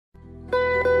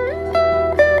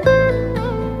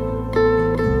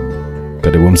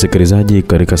Karibu msikilizaji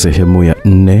katika sehemu ya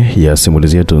 4 ya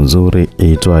simulizi yetu nzuri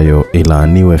iitwayo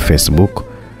Ilaaniwe Facebook.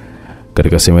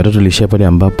 Katika sehemu ya 3 tulishia pale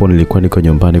ambapo nilikuwa niko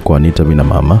nyumbani kwa Anita na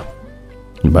mama.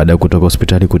 Baada ya kutoka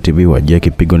hospitali kutibiwa je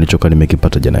kipigo nilichokuwa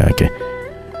nimekipata jana yake.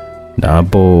 Na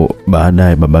hapo baada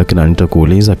ya babake na Anita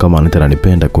kuuliza kama Anita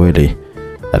ananipenda kweli,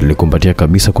 alinikumbatia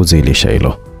kabisa kuzilisha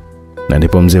hilo. Na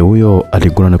ndipo mzee huyo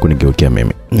aliguna na kunigeukia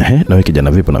mimi. Na wewe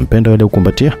kijana vipi unampenda wale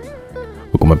kukumbatia?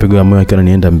 Huko mapigo ya moyo yake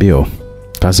nienda mbio.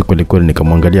 Kasi kweli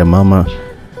nikamwangalia mama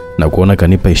na kuona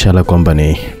kanipa ishara kwamba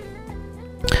ni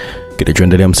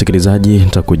kilichoendelea. Msikilizaji,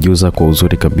 nitakujuza kwa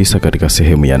uzuri kabisa katika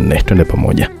sehemu ya 4. Twende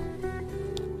pamoja.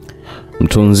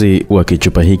 Mtunzi wa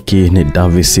kichupa hiki ni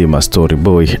Davis Story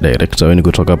Boy, director wenu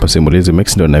kutoka hapa Simulizi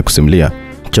Max, ndio nakusimulia.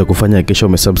 Cha kufanya kisha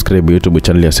umesubscribe YouTube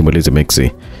channel ya Simulizi Max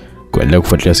kuendelea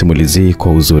kufuatilia simulizi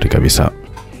kwa uzuri kabisa.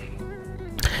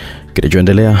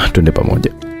 Kilichoendelea, twende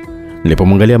pamoja.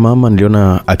 Nilipomwangalia mama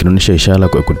niliona akinionyesha ishara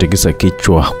kwa kutikisa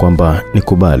kichwa kwamba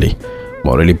nikubali.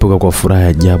 Moyo ulipuka kwa furaha ya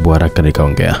ajabu, haraka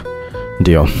nikaongea,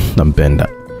 ndio nampenda.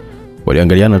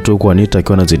 Waliangaliana tu kwa Anita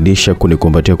akiwa anazidisha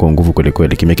kunikumbatia kwa nguvu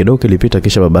kweli. Kimya kidogo kilipita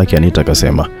kisha babake Anita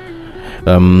akasema,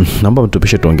 naomba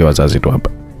mtupishe tuongee wazazi tu hapa.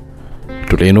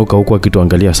 Tuliinuka huku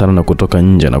akituangalia sana na kutoka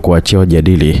nje na kuachia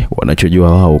wajadili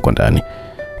wanachojua wao huko ndani.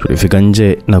 Tulifika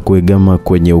nje na kuegama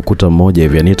kwenye ukuta mmoja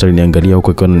hivi. Anita aliniangalia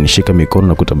huko akiwa ananishika mikono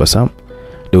na kutabasamu.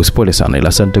 Leo usipole sana, ila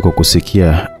asante kwa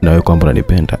kusikia na wewe kwamba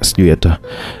unanipenda. Sijui hata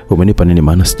umenipa nini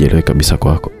maana sijaelewa kabisa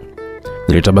kwako.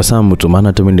 Nilitabasamu tu maana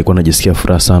hata mimi nilikuwa najisikia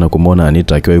furaha sana kumuona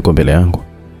Anita akiwa yuko mbele yangu.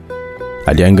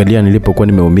 Aliangalia nilipokuwa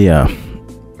nimeumia,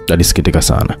 alisikitika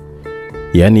sana.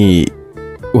 Yaani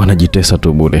wanajitesa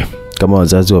tu bure. Kama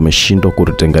wazazi wameshindwa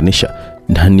kututenganisha,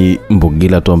 nani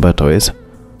mbugila tu ambaye ataweza?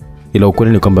 Ila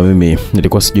ukweli ni kwamba mimi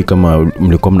nilikuwa sijui kama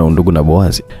mlikuwa mna undugu na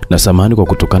Boazi, na samahani kwa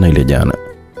kutukana ile jana.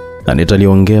 Anita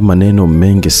aliongea maneno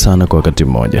mengi sana kwa wakati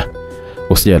mmoja.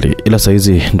 Usijali, ila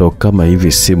saizi ndo kama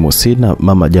hivi simu sina,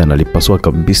 mama jana alipaswa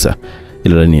kabisa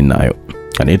ila ninayo.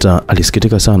 Anita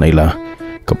alisikitika sana, ila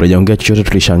kabla hajaongea chochote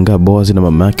tulishangaa Boazi na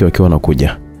mama yake wakiwa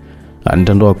wanakuja.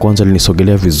 Anita ndo wa kwanza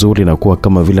alinisogelea vizuri na kuwa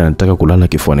kama vile anataka kulala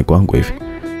kifuani kwangu hivi.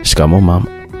 Shikamoo mama.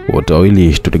 Wote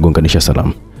wawili tuligonganisha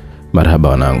salamu. Marhaba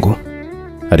wanangu,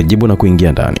 alijibu na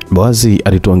kuingia ndani. Boazi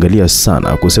alituangalia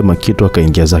sana kusema kitu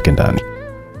akaingia zake ndani.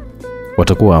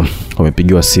 Watakuwa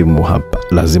wamepigiwa simu hapa,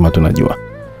 lazima tunajua.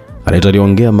 Anita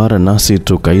aliongea mara nasi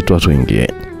tukaitwa tuingie.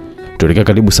 Tulikaa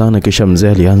karibu sana kisha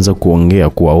mzee alianza kuongea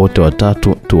kuwa wote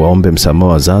watatu tuwaombe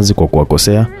msamaha wazazi kwa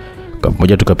kuwakosea. Kwa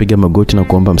pamoja tukapiga magoti na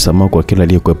kuomba msamaha kwa kila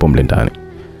aliyekuwepo mle ndani.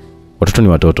 Watoto ni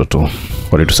watoto tu,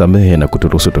 walitusamehe na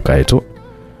kuturuhusu tukae tu.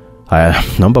 Haya,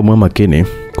 naomba mwe makini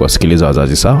kuwasikiliza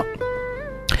wazazi, sawa?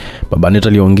 Baba Anita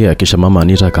aliongea kisha mama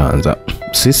Anita akaanza.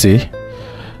 Sisi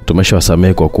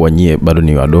tumeshawasamehe kwa kuwa nyie bado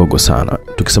ni wadogo sana.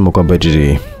 Tukisema kwamba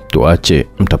eti tuache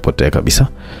mtapotea kabisa.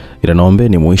 Ila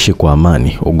naombeni muishi kwa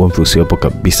amani, ugomvi usiwepo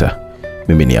kabisa.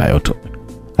 Mimi ni hayo tu.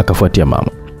 Akafuatia mama.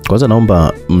 Kwanza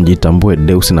naomba mjitambue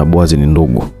Deus na Boazi ni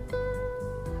ndugu.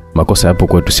 Makosa yapo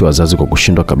kwetu si wazazi kwa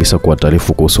kushindwa kabisa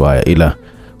kuwataarifu kuhusu haya, ila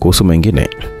kuhusu mengine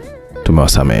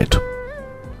tumewasamehe tu.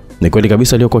 Ni kweli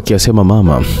kabisa aliyokuwa akisema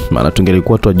mama, maana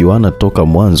tungelikuwa tujuana toka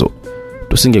mwanzo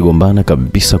tusingegombana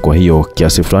kabisa. Kwa hiyo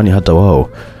kiasi fulani hata wao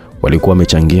walikuwa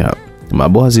wamechangia.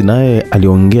 Boazi naye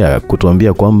aliongea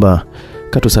kutuambia kwamba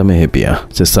katusamehe pia.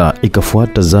 Sasa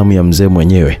ikafuata zamu ya mzee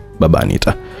mwenyewe, baba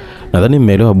Anita. Nadhani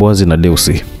mmeelewa Boazi na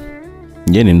Deusi.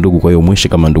 Yeye ni ndugu, kwa hiyo mwishi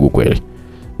kama ndugu kweli.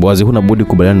 Boazi huna budi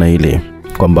kubaliana na ile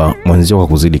kwamba mwanzio kwa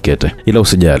kuzidi kete. Ila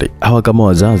usijali, hawa kama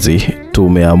wazazi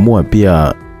tumeamua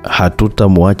pia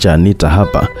hatutamwacha Anita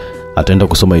hapa, ataenda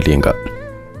kusoma Ilinga.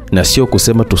 Na sio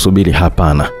kusema tusubiri,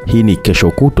 hapana. Hii ni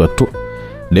kesho kutwa tu.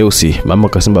 Deusi, mama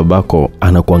kasema babako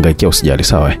anakuangaikia, usijali,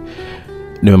 sawa?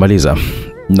 Nimemaliza.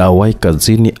 Na wahi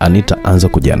kazini, Anita anza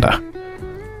kujiandaa.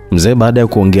 Mzee baada ya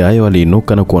kuongea hayo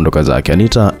aliinuka na kuondoka zake.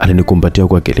 Anita alinikumbatia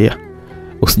kwa kilia.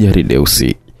 Usijali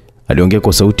Deusi, aliongea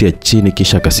kwa sauti ya chini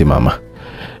kisha akasimama.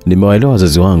 Nimewaelewa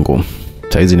wazazi wangu,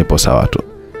 saizi nipo sawa tu.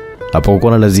 Hapo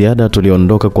kuna la ziada,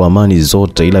 tuliondoka kwa amani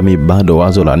zote, ila mimi bado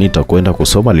wazo la Anita kwenda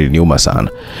kusoma liliniuma sana.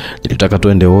 Nilitaka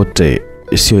tuende wote,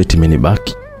 sio eti mimi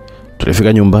nibaki.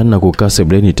 Tulifika nyumbani na kukaa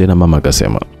sebuleni tena, mama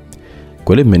akasema,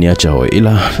 kweli mmeniacha hoi,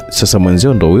 ila sasa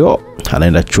mwenzio ndo huyo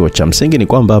anaenda chuo. Cha msingi ni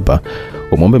kwamba hapa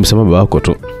umwombe msamaha baba wako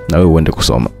tu na wewe uende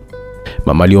kusoma.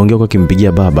 Mama aliongea kwa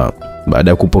kimpigia baba.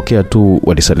 Baada ya kupokea tu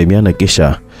walisalimiana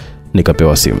kisha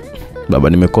nikapewa simu. Baba,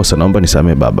 nimekosa, naomba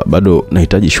nisamee baba, bado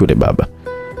nahitaji shule baba.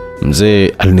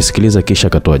 Mzee alinisikiliza kisha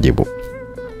akatoa jibu.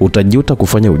 Utajuta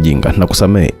kufanya ujinga na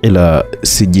kusamee, ila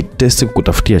sijitesi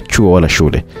kutafutia chuo wala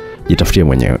shule. Jitafutie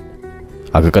mwenyewe.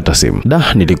 Akakata simu.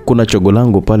 Nilikuna chogo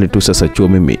langu pale tu sasa chuo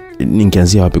mimi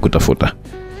ningeanzia wapi kutafuta.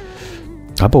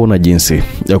 Hapa una jinsi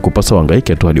ya kupasa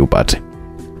uhangaike tu hadi upate.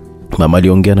 Mama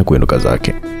aliongea na kuondoka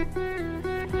zake.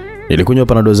 Nilikunywa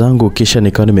panado zangu kisha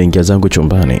nikawa nimeingia zangu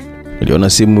chumbani. Niliona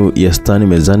simu ya Stani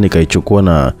mezani nikaichukua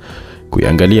na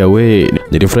kuiangalia.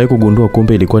 Nilifurahi kugundua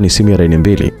kumbe ilikuwa ni simu ya line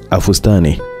 2. Afu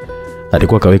Stani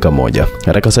alikuwa kaweka moja.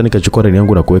 Haraka sana nikachukua line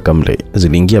yangu na kuweka mle.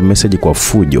 Ziliingia message kwa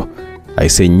fujo.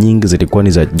 Aise nyingi zilikuwa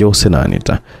ni za Jose na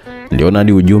Anita. Niliona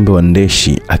hadi ujumbe wa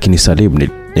Ndeshi akinisalimu.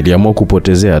 Niliamua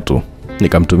kupotezea tu.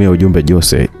 Nikamtumia ujumbe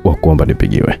Jose wa kuomba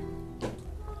nipigiwe.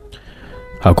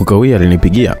 Hakukawia,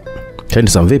 alinipigia.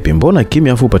 Henderson vipi? Mbona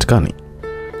kimya afu upatikani?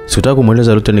 Sitaka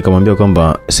kumueleza lolote, nikamwambia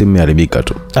kwamba simu imeharibika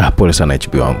tu. Pole sana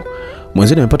HP wangu.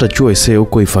 Mwanzo nimepata chuo ese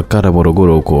huko Ifakara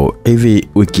Morogoro huko. Hivi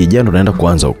wiki ijayo naenda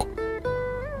kuanza huko.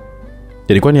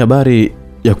 Ilikuwa ni habari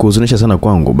ya kuhuzunisha sana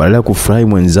kwangu. Badala ya kufurahi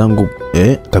mwenzangu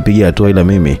kapiga hatua, ila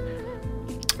mimi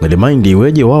nilimind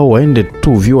iweje wao waende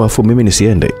tu view afu mimi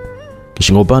nisiende.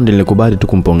 Kishingo pande nilikubali tu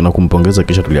kumpongeza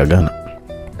kisha tuliagana.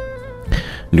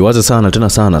 Niliwaza sana tena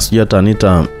sana. Sijui hata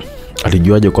Anita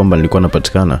alijuaje kwamba nilikuwa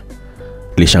napatikana.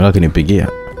 Nilishangaa kinipigia.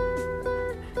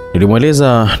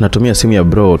 Nilimweleza natumia simu ya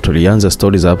bro. Tulianza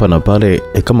stories hapa na pale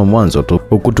kama mwanzo tu.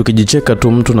 Huku tukijicheka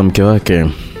tu mtu na mke wake.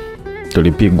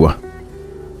 Tulipigwa.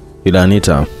 Ila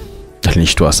Anita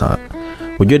alinishtua sana.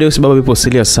 Unajua leo si baba yupo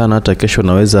serious sana, hata kesho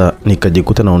naweza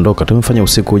nikajikuta naondoka. Tumefanya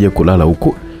usiku uje kulala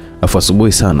huku. Afu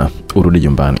asubuhi sana urudi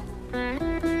nyumbani.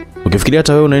 Ukifikiria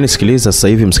hata wewe unayenisikiliza sasa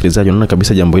hivi msikilizaji, unaona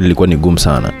kabisa jambo hili lilikuwa ni gumu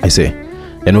sana. I say,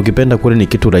 yaani ukipenda kweli ni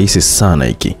kitu rahisi sana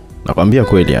hiki. Nakwambia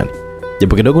kweli yani.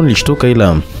 Japo kidogo nilishtuka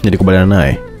ila nilikubaliana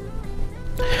naye.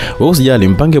 Wewe usijali,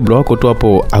 mpange bro wako tu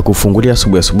hapo akufungulia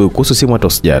asubuhi kuhusu simu, hata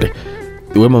usijali.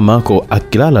 Wewe mama yako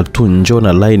akilala tu njoo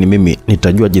na line, mimi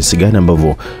nitajua jinsi gani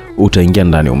ambavyo utaingia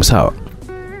ndani umsawa.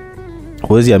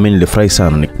 Huwezi amini, nilifurahi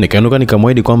sana. Nikainuka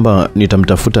nikamwahidi kwamba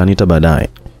nitamtafuta Anita baadaye.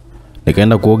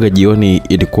 Nikaenda kuoga jioni,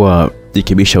 ilikuwa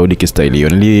ikibisha hodi kistyle hiyo.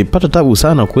 Nilipata tabu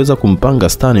sana kuweza kumpanga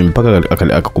Stani mpaka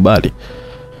akakubali.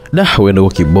 Uende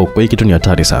kwa kiboko, hii kitu ni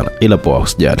hatari sana. Ila poa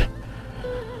usijali.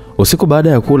 Usiku baada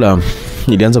ya kula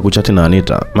nilianza kuchati na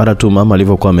Anita. Mara tu mama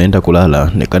alivyokuwa ameenda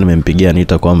kulala, nika nimempigia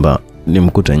Anita kwamba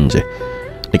nimkute nje.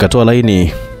 Nikatoa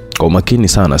line kwa umakini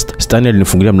sana. Stani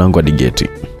alinifungulia mlango wa geti.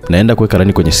 Naenda kuweka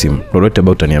line kwenye simu. Lolote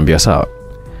about utaniambia sawa.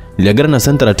 Niliagana na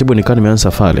Santa ratibu, nikawa nimeanza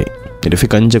safari.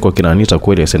 Nilifika nje kwa kina Anita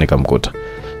kweli ase nikamkuta.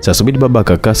 Sasa subiri baba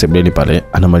akakaa sebuleni pale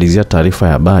anamalizia taarifa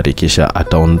ya habari kisha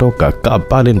ataondoka. Kaa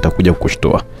pale nitakuja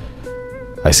kukushtua.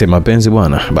 Aise Mapenzi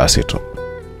bwana, basi tu.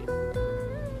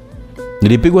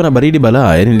 Nilipigwa na baridi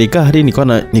balaa, yani nilikaa hadi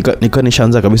nikawa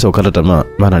nishaanza kabisa ukata tamaa.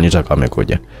 Mara Anita kama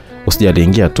amekuja. Usijali,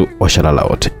 ingia tu washalala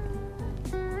wote.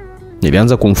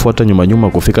 Nilianza kumfuata nyuma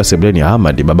kufika sebuleni.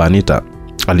 Ahmad baba Anita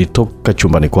alitoka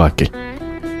chumbani kwake.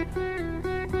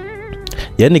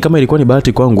 Yaani kama ilikuwa ni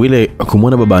bahati kwangu ile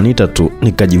kumuona baba Anita tu,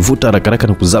 nikajivuta haraka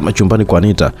na kuzama chumbani kwa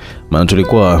Anita, maana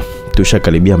tulikuwa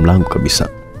tushakaribia mlango kabisa.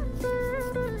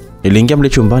 Niliingia mle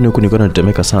chumbani huku nilikuwa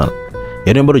natetemeka sana.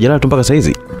 Yaani bado jalala tu mpaka saa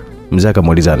hizi. Mzee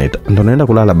akamuuliza Anita, "Ndio naenda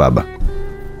kulala baba?"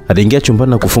 Aliingia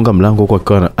chumbani na kufunga mlango huko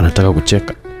akawa anataka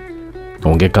kucheka.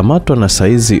 Ungekamatwa na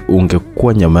saizi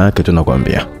ungekuwa nyama yake tu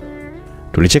nakwambia.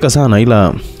 Tulicheka sana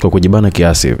ila kwa kujibana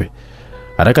kiasi hivi.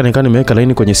 Haraka nikani nimeweka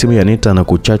line kwenye simu ya Anita na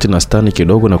kuchat na Stani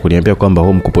kidogo na kuniambia kwamba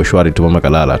home kupo shwari tu, mama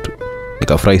kalala tu.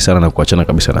 Nikafurahi sana na kuachana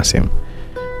kabisa na simu.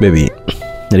 Baby,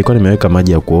 nilikuwa nimeweka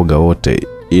maji ya kuoga wote,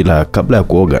 ila kabla ya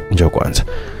kuoga njoo kwanza.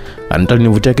 Anita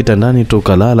alinivutia kitandani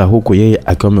tukalala huku yeye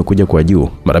akiwa amekuja kwa juu.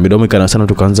 Mara midomo ikana sana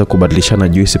tukaanza kubadilishana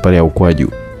juisi pale ya ukwaju.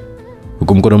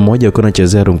 Huku mkono mmoja ukiwa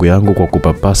unachezea rungu yangu kwa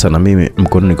kupapasa na mimi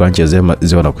mkono nilikuwa nachezea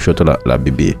ziwa la kushoto la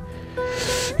bibi.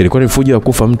 Ilikuwa ni fujo ya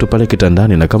kufa mtu pale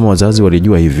kitandani, na kama wazazi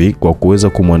walijua hivi kwa kuweza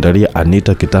kumwandalia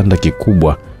Anita kitanda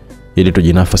kikubwa ili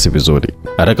tujinafasi vizuri.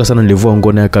 Haraka sana nilivua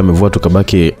nguo naye kama amevua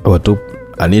tukabaki watu.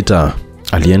 Anita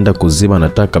alienda kuzima na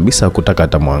taa kabisa kutaka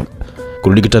hata mwanga.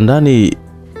 Kurudi kitandani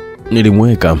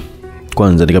nilimweka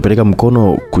kwanza, nikapeleka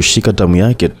mkono kushika tamu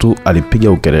yake tu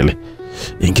alipiga ukelele.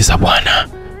 "Ingiza bwana."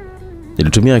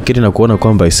 Nilitumia akili na kuona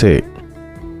kwamba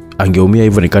angeumia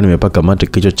hivyo, nikani nimepaka mate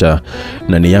kichwa cha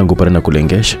nani yangu pale na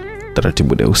kulengesha.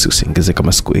 Taratibu Deusi, usiingize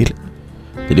kama siku ile.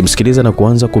 Nilimsikiliza na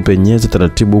kuanza kupenyeza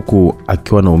taratibu huku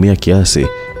akiwa anaumia kiasi,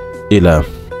 ila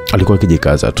alikuwa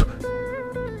akijikaza tu.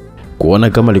 Kuona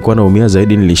kama alikuwa anaumia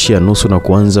zaidi nilishia nusu na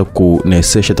kuanza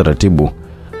kunesesha taratibu.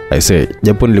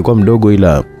 Japo nilikuwa mdogo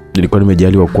ila nilikuwa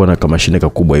nimejaliwa kuwa na kama mashine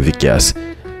kubwa hivi kiasi.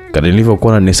 Kadri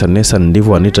nilivyokuwa na nesa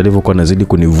ndivyo Anita alivyokuwa anazidi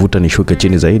kunivuta nishuke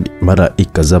chini zaidi, mara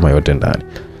ikazama yote ndani.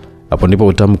 Hapo ndipo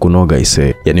utamu kunoga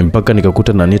yaani mpaka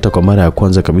nikakuta na Anita kwa mara ya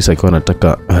kwanza kabisa akiwa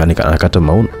anataka anakata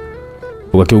mauno.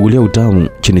 Ukakiugulia utamu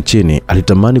chini chini.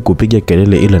 Alitamani kupiga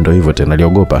kelele ila ndio hivyo tena,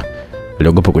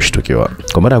 aliogopa kushtukiwa.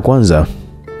 Kwa mara ya kwanza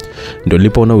ndio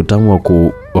nilipoona utamu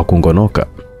wa kungonoka.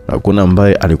 Hakuna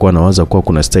ambaye alikuwa anawaza kuwa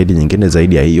kuna staili nyingine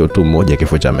zaidi ya hiyo tu moja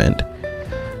kifo cha mende.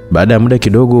 Baada ya muda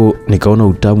kidogo nikaona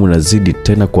utamu unazidi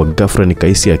tena, kwa ghafla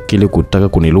nikahisi akili kutaka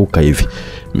kuniluka hivi.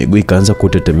 Miguu ikaanza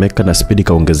kutetemeka na speed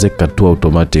kaongezeka tu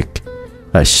automatic.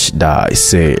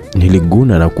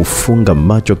 Niliguna na kufunga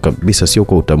macho kabisa, sio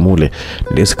kwa utamule.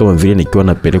 Nilihisi kama vile nikiwa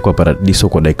napelekwa paradiso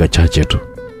kwa dakika chache tu.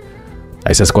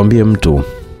 Sasa kwambie mtu,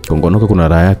 kungonoka kuna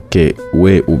raha yake,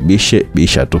 we ubishe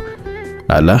bisha tu.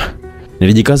 Ala,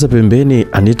 nilijikaza pembeni,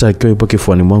 Anita akiwa yupo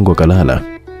kifuani mwangu akalala.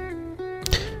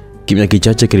 Kimya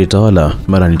kichache kilitawala,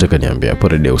 mara Anita kaniambia,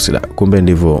 pole Deus, kumbe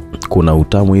ndivyo kuna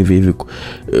utamu hivi.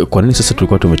 Kwa nini sasa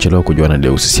tulikuwa tumechelewa kujuana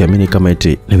Deus? Siamini kama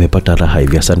eti nimepata raha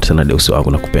hivi. Asante sana Deus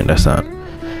wangu, nakupenda sana.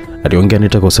 Aliongea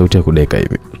Anita kwa sauti ya kudeka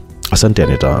hivi. Asante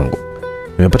Anita wangu.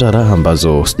 Nimepata raha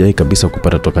ambazo sijai kabisa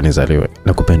kupata toka nizaliwe.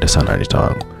 Nakupenda sana Anita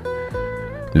wangu.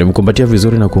 Nilimkumbatia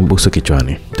vizuri na kumbusu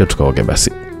kichwani. Tukaoge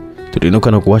basi.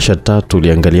 Tuliinuka na kuwasha taa,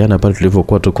 tuliangaliana pale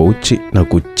tulivyokuwa tuko uchi na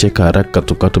kucheka haraka,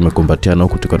 tukawa tumekumbatiana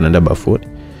huku tukiwa tunaenda bafuni.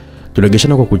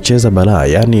 Tuligeshana kwa kucheza balaa,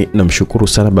 yani namshukuru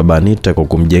sana baba Anita kwa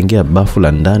kumjengea bafu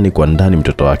la ndani kwa ndani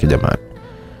mtoto wake jamani.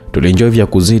 Tulienjoy vya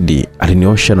kuzidi,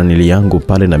 aliniosha na nili yangu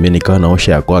pale na mimi nikawa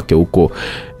naosha ya kwake huko.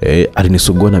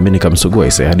 Alinisugua na mimi nikamsugua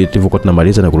hadi tulivyokuwa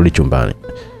tunamaliza na kurudi chumbani.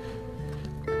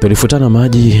 Tulifutana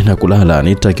maji na kulala,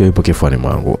 Anita akiwa yupo kifuani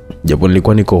mwangu. Japo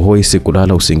nilikuwa niko hoi,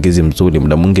 sikulala usingizi mzuri.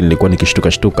 Muda mwingi nilikuwa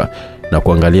nikishtuka na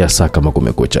kuangalia saa kama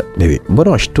kumekucha. Baby,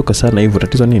 mbona washtuka sana hivyo,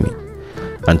 tatizo nini?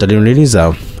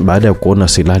 Antaliniuliza baada ya kuona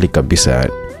silali kabisa.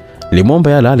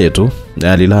 Nilimwomba yalale tu,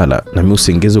 na alilala na mimi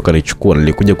usingizi ukanichukua.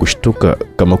 Nilikuja kushtuka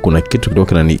kama kuna kitu kidogo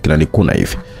kinanikuna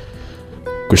hivi.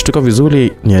 Kushtuka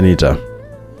vizuri ni Anita.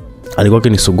 Alikuwa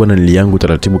akinisugua na nili yangu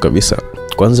taratibu kabisa.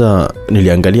 Kwanza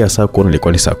niliangalia saa kuona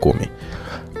ilikuwa ni saa 10.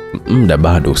 Muda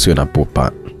bado usio na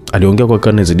pupa. Aliongea kwa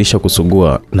kana zidisha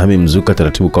kusugua na mimi mzuka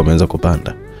taratibu kwa ameanza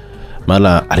kupanda.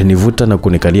 Mala alinivuta na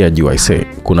kunikalia juu.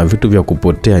 Kuna vitu vya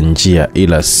kupotea njia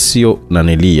ila sio na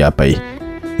nili hapa hii.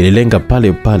 Ililenga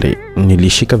pale pale,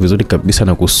 nilishika vizuri kabisa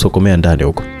na kusokomea ndani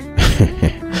huko.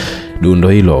 Dundo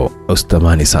hilo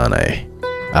ustamani sana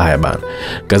Haya bana.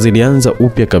 Kazi ilianza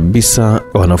upya kabisa.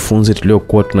 Wanafunzi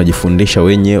tuliokuwa tunajifundisha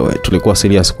wenyewe tulikuwa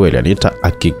serious kweli. Anita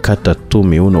akikata tu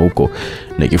miuno huko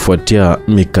na kifuatia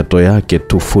mikato yake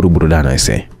tu furu burudana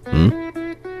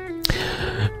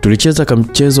Tulicheza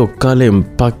kamchezo kale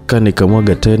mpaka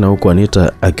nikamwaga tena huko,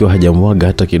 Anita akiwa hajamwaga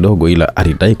hata kidogo ila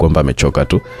alidai kwamba amechoka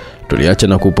tu. Tuliacha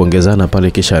na kupongezana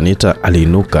pale, kisha Anita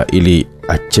aliinuka ili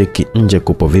acheki nje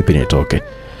kupo vipi nitoke.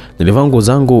 Nilivaa nguo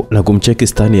zangu na kumcheki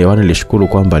stani hewani. Nilishukuru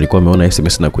kwamba alikuwa ameona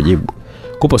SMS na kujibu.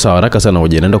 Kupo sawa, haraka sana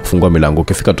uje, naenda kufungua milango,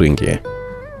 ukifika tuingie.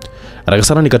 Haraka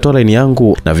sana nikatoa line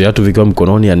yangu na viatu vikiwa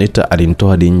mkononi. Anita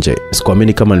alinitoa hadi nje.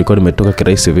 Sikuamini kama nilikuwa nimetoka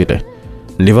kirahisi vile.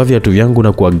 Nilivaa viatu vyangu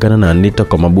na kuagana na Anita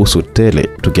kwa mabusu tele,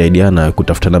 tukiaidiana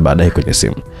kutafutana baadaye kwenye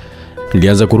simu.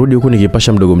 Nilianza kurudi huku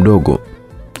nikipasha mdogo.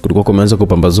 Kulikuwa kumeanza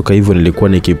kupambazuka hivyo, nilikuwa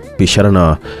nikipishana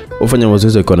na wafanya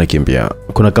mazoezi wakiwa nakimbia.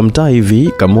 Kuna kamtaa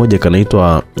hivi kamoja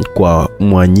kanaitwa kwa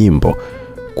Mwanyimbo.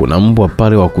 Kuna mbwa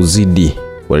pale wa kuzidi,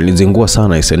 walinizingua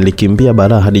sana nilikimbia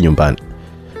balaa hadi nyumbani.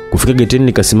 Kufika getini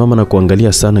nikasimama na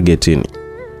kuangalia sana getini.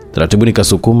 Taratibu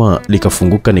nikasukuma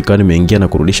likafunguka, nikawa nimeingia na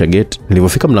kurudisha gate.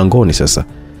 Nilipofika mlangoni sasa,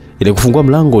 ile kufungua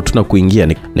mlango tu na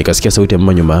kuingia, nikasikia sauti ya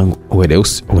mama nyuma yangu. Wewe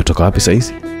Deus, umetoka wapi sasa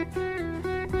hizi?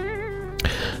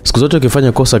 Siku zote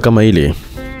ukifanya kosa kama ile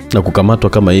na kukamatwa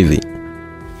kama hivi,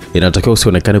 inatakiwa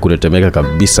usionekane kutetemeka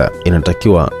kabisa.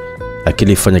 Inatakiwa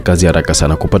akili ifanye kazi haraka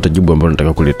sana kupata jibu ambalo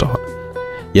unataka kulitoa.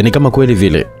 Yaani kama kweli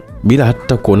vile, bila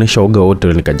hata kuonesha uoga wote.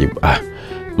 Nikajibu,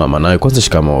 mama nawe kwanza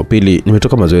shikamoo. Pili,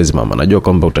 nimetoka mazoezi mama. Najua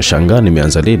kwamba utashangaa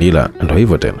nimeanza lini ila ndio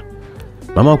hivyo tena.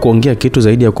 Mama kuongea kitu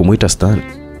zaidi ya kumuita Stan.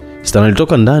 Stan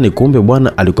alitoka ndani, kumbe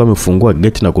bwana alikuwa amefungua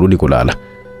gate na kurudi kulala.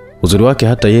 Uzuri wake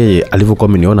hata yeye alivyokuwa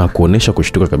ameniona hakuonesha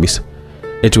kushtuka kabisa.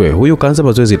 Eti wewe huyu kaanza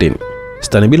mazoezi lini?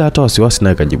 Stan bila hata wasiwasi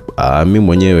naye akajibu, mimi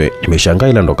mwenyewe nimeshangaa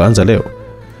ila ndo kaanza leo.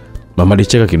 Mama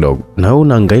alicheka kidogo. Na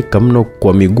unahangaika mno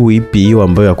kwa miguu ipi hiyo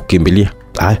ambayo ya kukimbilia?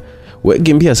 Wewe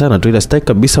kimbia sana tu ila sitaki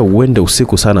kabisa uende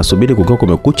usiku sana. Subiri kukiwa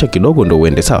kumekucha kidogo ndo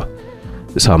uende, sawa?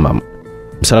 Sawa mama.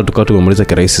 Msala tukawa tumemaliza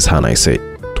kirahisi sana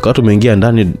Tukawa tumeingia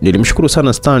ndani. Nilimshukuru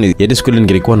sana Stan. Yaani siku ile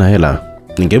ningelikuwa na hela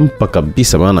ningempa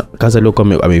kabisa, maana kazi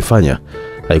aliyokuwa ameifanya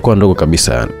haikuwa ndogo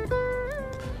kabisa yani.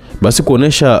 Basi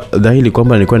kuonesha dhahiri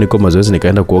kwamba nilikuwa niko mazoezi,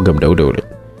 nikaenda kuoga muda ule.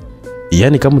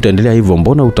 Yaani kama utaendelea hivyo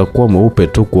mbona utakuwa mweupe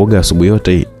tu kuoga asubuhi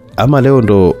yote hii? Ama leo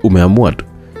ndo umeamua tu?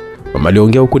 Mama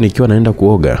aliongea huku nikiwa naenda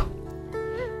kuoga.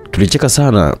 Tulicheka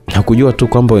sana, hakujua tu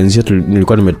kwamba wenzetu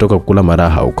nilikuwa nimetoka kula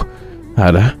maraha huko.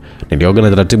 Hala, nilioga na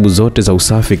taratibu zote za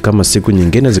usafi kama siku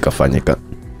nyingine zikafanyika.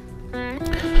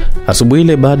 Asubuhi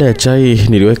ile baada ya chai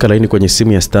niliweka laini kwenye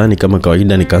simu ya Stani kama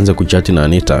kawaida, nikaanza kuchati na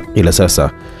Anita. Ila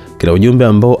sasa kila ujumbe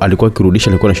ambao alikuwa akirudisha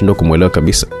nilikuwa nashindwa kumuelewa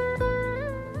kabisa.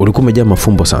 Ulikuwa umejaa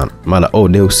mafumbo sana. Mara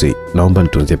Deusi, naomba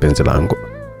nitunzie penzi langu.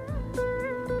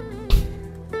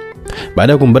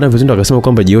 Baada ya kumbana vizuri akasema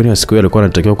kwamba jioni ya siku hiyo alikuwa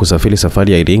anatakiwa kusafiri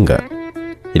safari ya Iringa.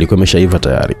 Ilikuwa imeshaiva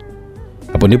tayari.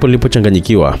 Hapo ndipo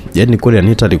nilipochanganyikiwa. Yaani kweli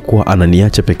Anita alikuwa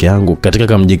ananiacha peke yangu katika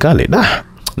kamji kale.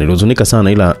 Nilihuzunika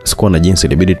sana, ila sikuwa na jinsi,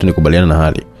 ilibidi tu nikubaliana na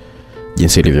hali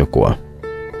jinsi ilivyokuwa.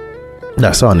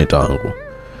 Sawa Anita wangu,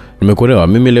 nimekuelewa.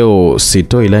 Mimi leo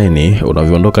sitoi laini,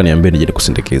 unavyoondoka niambie nije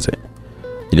kusindikize.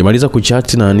 Nilimaliza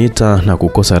kuchati na Anita na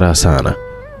kukosa raha sana.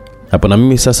 Hapo na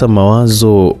mimi sasa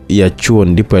mawazo ya chuo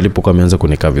ndipo yalipokuwa yameanza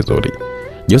kunikaa vizuri.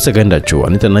 Jose kaenda chuo,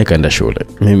 Anita naye kaenda shule.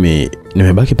 Mimi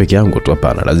nimebaki peke yangu tu.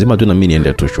 Hapana, lazima tu na mimi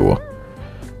niende tu chuo.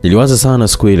 Niliwaza sana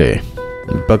siku ile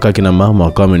mpaka kina mama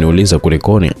wakawa wameniuliza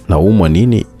kulikoni na umwa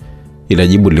nini, ila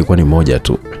jibu lilikuwa ni moja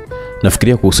tu.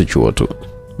 Nafikiria kuhusu chuo tu.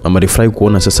 Mama alifurahi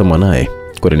kuona sasa mwanae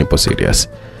kweli nipo serious.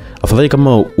 Afadhali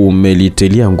kama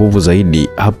umelitelia nguvu zaidi,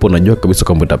 hapo najua kabisa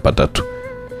kwamba utapata tu.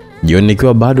 Jioni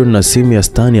nikiwa bado na simu ya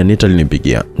Stani, Anita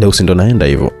alinipigia. Ndio ndo naenda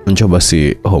hivyo. Njoo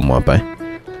basi home hapa.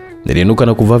 Niliinuka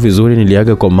na kuvaa vizuri,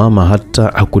 niliaga kwa mama hata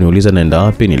hakuniuliza naenda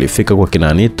wapi. Nilifika kwa kina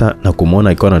Anita na kumuona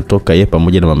akiwa anatoka yeye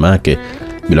pamoja na mama yake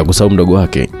bila kusahau mdogo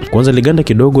wake. Kwanza liganda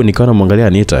kidogo nikawa namwangalia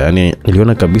Anita, yani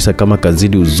niliona kabisa kama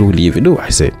kazidi uzuri hivi.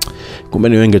 Kumbe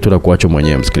ni wengi tu la kuacha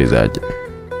mwenyewe msikilizaji.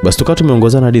 Basi tukawa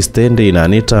tumeongozana hadi stendi na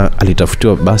Anita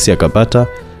alitafutiwa basi akapata.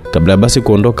 Kabla basi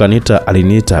kuondoka Anita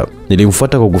aliniita.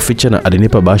 Nilimfuata kwa kuficha na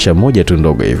alinipa bahasha moja tu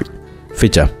ndogo hivi.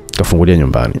 Ficha, kafungulia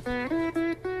nyumbani.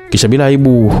 Kisha bila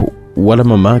aibu wala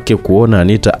mamake kuona,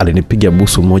 Anita alinipiga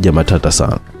busu moja matata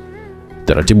sana.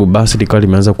 Taratibu basi likawa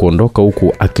limeanza kuondoka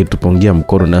huku akitupungia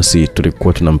mkono, nasi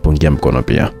tulikuwa tunampungia mkono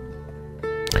pia.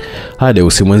 Hadi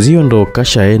usimwenzio ndo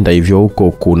kashaenda hivyo.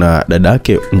 Huko kuna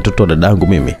dadake, mtoto wa dadangu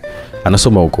mimi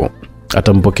anasoma huko,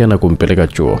 atampokea na kumpeleka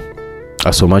chuo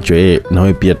asomacho yeye, na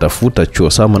wewe pia tafuta chuo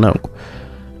sawa mwanangu,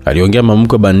 aliongea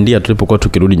mamkwe bandia tulipokuwa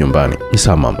tukirudi nyumbani. Ni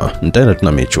sawa mama, nitaenda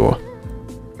tuna michuo.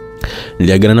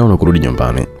 Niliagana nao na kurudi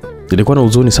nyumbani. Nilikuwa na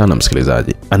huzuni sana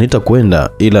msikilizaji, Anita kwenda,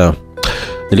 ila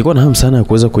nilikuwa na hamu sana ya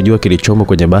kuweza kujua kilichomo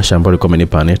kwenye bahasha ambayo alikuwa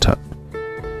amenipa Anita.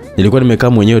 Nilikuwa nimekaa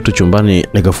mwenyewe tu chumbani,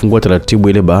 nikafungua taratibu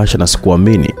ile bahasha na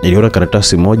sikuamini. Niliona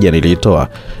karatasi moja, niliitoa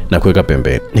na kuweka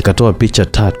pembeni. Nikatoa picha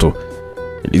 3.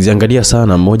 Niliziangalia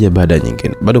sana moja baada ya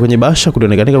nyingine. Bado kwenye bahasha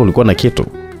kulionekana kulikuwa na kitu.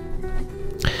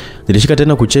 Nilishika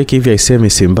tena kucheki hivi aisemi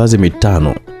simbazi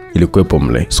 5 ilikuwepo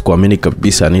mle. Sikuamini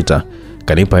kabisa Anita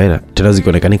kanipa hela tena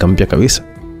zikionekanika mpya kabisa.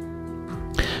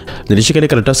 Nilishika ile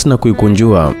karatasi na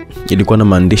kuikunjua. Ilikuwa na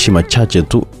maandishi machache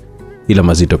tu ila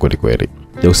mazito kweli kweli.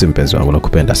 Leo mpenzi wangu,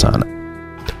 nakupenda sana.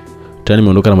 Tena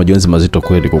nimeondoka na majonzi mazito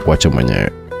kweli kukuacha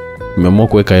mwenyewe. Nimeamua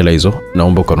kuweka hela hizo,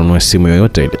 naomba ukanunue simu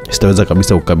yoyote ile. Sitaweza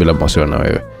kabisa kukabila mawasiliano na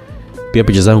wewe. Pia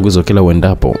picha zangu hizo kila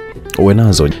uendapo uwe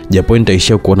nazo, japo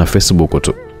nitaishia kuona Facebook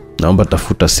tu. Naomba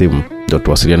tafuta simu ndio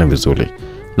tuwasiliane vizuri.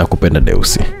 Nakupenda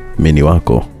Deusi. Mimi ni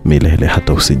wako milele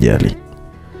hata usijali.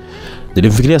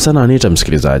 Nilimfikiria sana Anita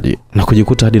msikilizaji na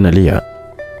kujikuta hadi nalia.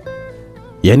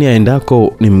 Yaani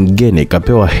aendako ni mgeni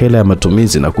kapewa hela ya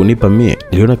matumizi na kunipa mie.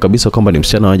 Niliona kabisa kwamba ni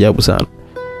msichana wa ajabu sana.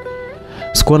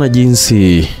 Sikuwa na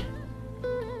jinsi.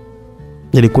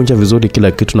 Nilikunja vizuri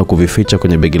kila kitu na kuvificha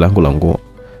kwenye begi langu la nguo.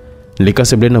 Nilikaa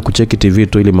sebuleni na kucheki TV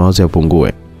tu ili mawazo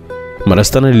yapungue. Mara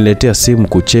Stana nililetea simu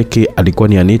kucheki, alikuwa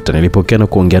ni Anita. Nilipokea na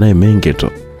kuongea naye mengi tu.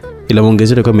 Ila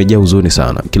maongezi yalikuwa yamejaa huzuni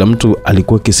sana. Kila mtu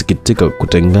alikuwa kisikitika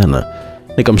kutengana.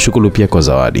 Nikamshukuru pia kwa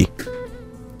zawadi.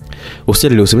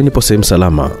 Usijali usimeni nipo sehemu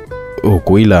salama.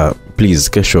 Ila please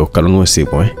kesho kanunue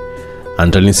simu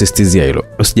Antanisistizia hilo.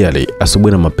 Usijali,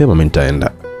 asubuhi na mapema mimi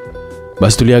nitaenda.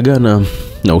 Basi tuliagana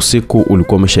na usiku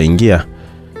ulikuwa umeshaingia.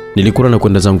 Nilikula na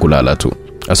kwenda zangu kulala tu.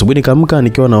 Asubuhi nikaamka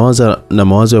nikiwa na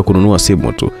mawazo ya kununua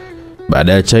simu tu.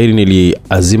 Baada ya chai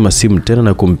niliazima simu tena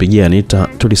na kumpigia Anita,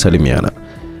 tulisalimiana.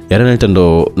 Anita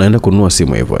ndo naenda kununua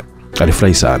simu hivyo.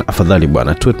 Alifurahi sana. Afadhali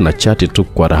bwana tuwe tunachati tu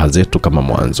kwa raha zetu kama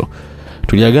mwanzo.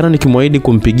 Tuliagana nikimwahidi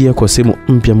kumpigia kwa simu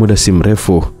mpya muda si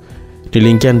mrefu.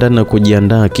 Niliingia ndani na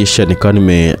kujiandaa, kisha nikawa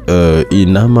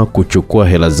inama kuchukua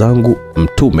hela zangu.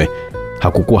 Mtume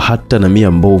hakukuwa hata na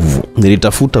 100 mbovu.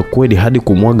 Nilitafuta kweli hadi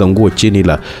kumwaga nguo chini,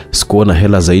 la sikuona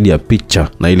hela zaidi ya picha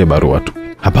na ile barua tu.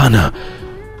 Hapana.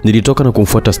 Nilitoka na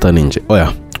kumfuata Stani nje.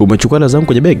 Oya, umechukua hela zangu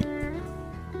kwenye begi?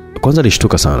 Kwanza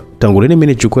alishtuka sana. Tangu lini mimi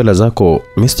nichukue hela zako?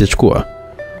 Mimi sijachukua.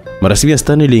 Mara sivyo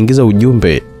Stani iliingiza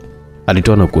ujumbe.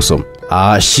 Alitoa na kusoma.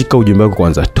 Shika ujumbe wako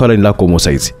kwanza. Toa line lako humo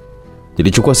saizi.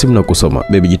 Nilichukua simu na kusoma.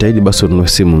 Baby, jitahidi basi ununue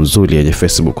simu nzuri yenye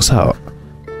Facebook, sawa?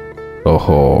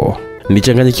 Oho.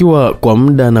 Nilichanganyikiwa kwa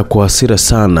muda na kwa hasira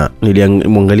sana.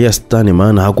 Nilimwangalia Stani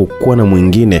maana hakukuwa na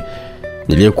mwingine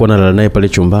niliyekuwa nalala naye pale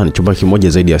chumbani, chumba kimoja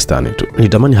zaidi ya Stani tu.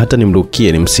 Nilitamani hata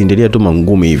nimrukie, nimsindilie tu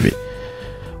mangumi hivi.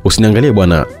 Usiniangalie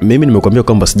bwana, mimi nimekuambia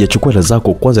kwamba sijachukua hela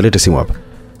zako, kwanza leta simu hapa.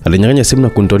 Alinyang'anya simu na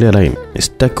kunitolea line.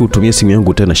 Sitaki utumie simu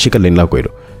yangu tena, shika line lako hilo.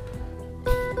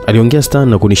 Aliongea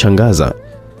Stani na kunishangaza.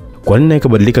 Kwa nini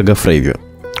ikabadilika ghafla hivyo?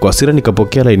 Kwa hasira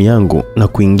nikapokea line yangu na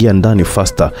kuingia ndani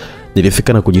faster.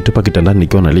 Nilifika na kujitupa kitandani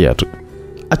nikiwa nalia tu.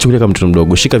 Acha kulia kama mtoto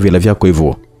mdogo, shika vile vyako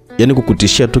hivyo. Yaani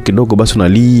kukutishia tu kidogo basi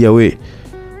unalia we.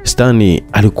 Stani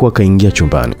alikuwa kaingia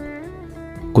chumbani.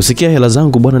 Kusikia hela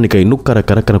zangu bwana, nikainuka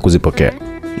haraka na kuzipokea.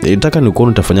 Nilitaka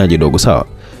nikuone utafanyaje dogo, sawa?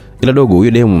 Ila dogo,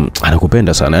 huyo demu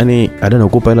anakupenda sana. Yaani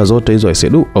anakupa hela zote hizo. I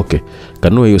said, okay.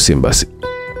 Kanunue hiyo simu basi.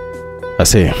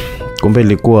 Ase, kumbe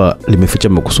ilikuwa limeficha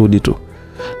makusudi tu.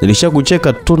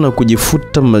 Nilishakucheka tu na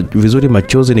kujifuta vizuri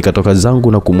machozi, nikatoka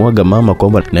zangu na kumwaga mama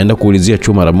kwamba naenda kuulizia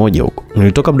chuma mara moja huko.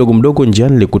 Nilitoka mdogo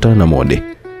njiani, nilikutana na Mode.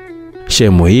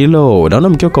 Shemu hilo, naona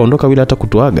mkeo kaondoka bila hata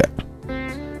kutuaga.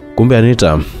 Kumbe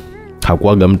Anita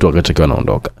hakuaga mtu wakati akiwa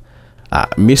anaondoka.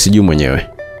 Mimi sijui mwenyewe.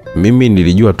 Mimi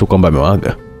nilijua tu kwamba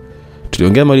amewaga.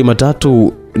 Tuliongea mali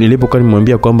matatu nilipokuwa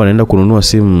nimwambia kwamba naenda kununua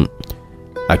simu.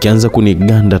 Akianza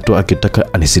kuniganda tu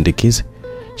akitaka anisindikize.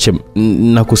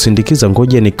 Na kusindikiza,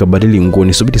 ngoja nikabadili nguo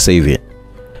nisubiri sasa hivi.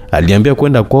 Aliambia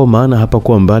kwenda kwao maana hapa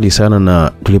kwa mbali sana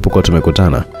na tulipokuwa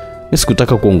tumekutana. Mimi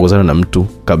sikutaka kuongozana na mtu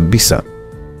kabisa.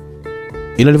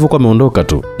 Ila alivyokuwa ameondoka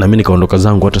tu na mimi nikaondoka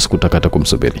zangu, hata sikutaka hata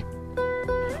kumsubiri.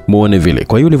 Muone vile.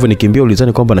 Kwa hiyo ulivyonikimbia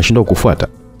ulizani kwamba nashindwa kufuata.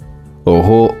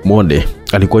 Oho, Mode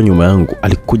alikuwa nyuma yangu,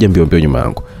 alikuja mbio nyuma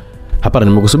yangu. Hapa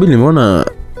nimekusubiri, nimeona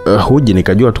huji,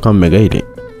 nikajua tu kama mmegaidi.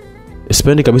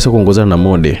 Sipendi kabisa kuongozana na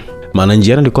Mode. Maana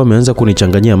njiani alikuwa ameanza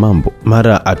kunichanganyia mambo.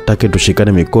 Mara atake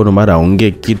tushikane mikono, mara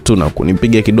aongee kitu na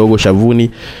kunipiga kidogo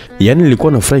shavuni. Yaani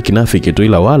nilikuwa nafurahi kinafiki tu,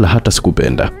 ila wala hata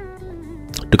sikupenda.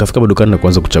 Tukafika madukani na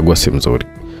kuanza kuchagua simu nzuri.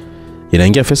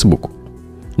 Inaingia Facebook.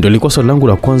 Ndio ilikuwa swali langu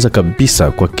la kwanza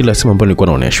kabisa kwa kila simu ambayo nilikuwa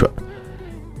naonyeshwa.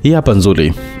 Hii hapa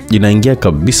nzuri. Inaingia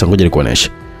kabisa, ngoja nikuoneshe.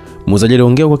 Muuzaji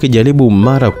aliongea kwa kijaribu,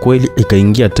 mara kweli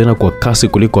ikaingia tena kwa kasi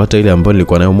kuliko hata ile ambayo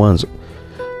nilikuwa nayo mwanzo.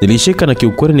 Nilishika na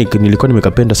kiukweli nilikuwa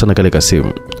nimekapenda sana kale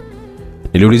kasimu.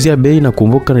 Niliulizia bei na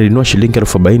kumbuka nilinunua shilingi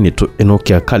 40,000 tu,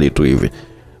 Nokia kali tu hivi.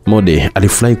 Mode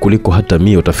alifurahi kuliko hata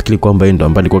mimi, utafikiri kwamba yeye ndo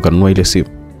ambaye alikuwa kanunua ile simu.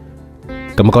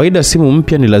 Kama kawaida simu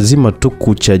mpya ni lazima tu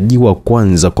kuchajiwa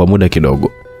kwanza kwa muda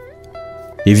kidogo.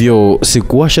 Hivyo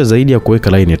sikuwasha zaidi ya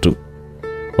kuweka line tu.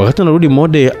 Wakati narudi,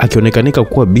 Mode akionekanika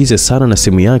kuwa busy sana na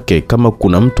simu yake kama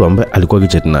kuna mtu ambaye alikuwa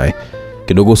akichat naye.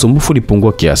 Kidogo usumbufu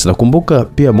ulipungua kiasi. Nakumbuka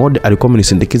pia Mode alikuwa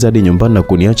amenisindikiza hadi nyumbani na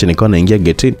kuniacha nikawa naingia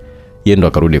gate. Yeye ndo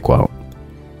akarudi kwao.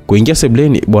 Kuingia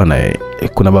sebleni bwana,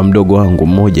 kuna baba mdogo wangu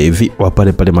mmoja hivi wa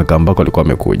pale Makambako alikuwa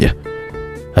amekuja.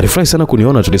 Alifurahi sana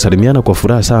kuniona, tulisalimiana kwa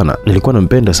furaha sana. Nilikuwa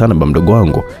nampenda sana baba mdogo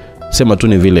wangu. Sema tu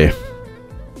ni vile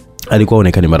alikuwa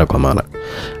onekani mara kwa mara.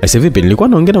 Aise, vipi, nilikuwa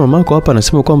naongea na mamako hapa,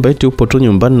 anasema kwamba eti upo tu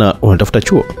nyumbani na unatafuta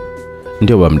chuo.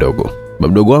 Ndio baba mdogo.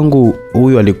 Baba mdogo wangu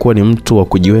huyu alikuwa ni mtu wa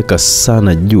kujiweka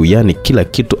sana juu, yani kila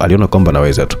kitu aliona kwamba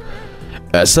anaweza tu.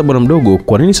 Sasa bwana mdogo,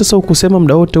 kwa nini sasa ukusema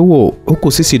muda wote huo?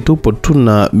 Huku sisi tupo tu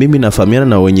na mimi nafahamiana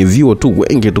na wenye vyuo tu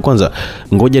wengi tu. Kwanza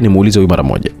ngoja nimuulize huyu mara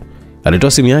moja.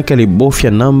 Alitoa simu yake,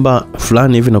 alibofya namba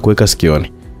fulani hivi na kuweka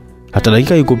sikioni. Hata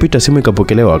dakika ikupita simu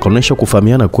ikapokelewa, akaonesha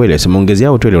kufahamiana kweli, simuongezi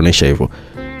yao tu ilionyesha hivyo.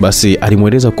 Basi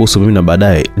alimueleza kuhusu mimi na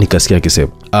baadaye nikasikia akisema,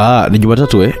 ni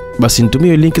Jumatatu basi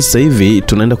nitumie link sasa hivi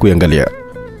tunaenda kuiangalia.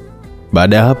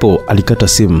 Baada ya hapo alikata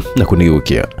simu na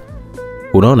kunigeukia.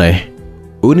 Unaona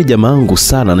huyu ni jamaa wangu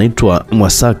sana, anaitwa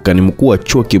Mwasaka, ni mkuu wa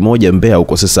chuo kimoja Mbeya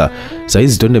huko. Sasa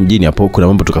hizi tuende mjini hapo, kuna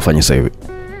mambo tukafanya sasa hivi.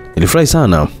 Nilifurahi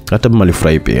sana, hata mama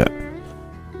alifurahi pia.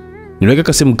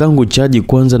 Niliweka simu kangu chaji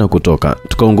kwanza na kutoka.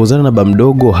 Tukaongozana na baba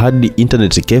mdogo hadi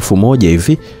internet cafe moja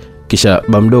hivi, kisha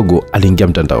baba mdogo aliingia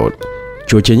mtandaoni.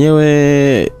 Chuo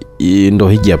chenyewe ndo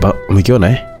hiki hapa,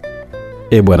 umekiona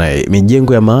bwana,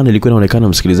 mijengo ya maana ilikuwa inaonekana,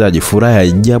 msikilizaji. Furaha ya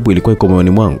ajabu ilikuwa iko moyoni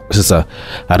mwangu. Sasa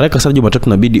haraka sana Jumatatu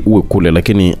inabidi uwe kule,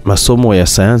 lakini masomo ya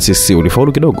sayansi si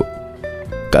ulifaulu kidogo?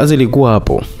 Kazi ilikuwa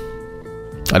hapo.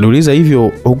 Aliuliza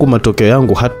hivyo huku matokeo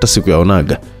yangu hata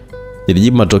sikuyaonaga.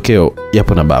 Nilijibu matokeo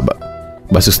yapo na baba.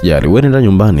 Basi usijali, wewe nenda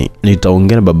nyumbani,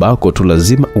 nitaongea na babako tu,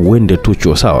 lazima uende tu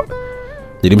chuo, sawa?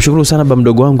 Nilimshukuru sana baba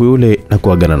mdogo wangu yule na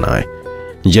kuagana naye.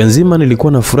 Njia nzima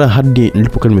nilikuwa na furaha hadi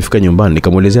nilipokuwa nimefika nyumbani.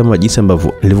 Nikamuelezea mama jinsi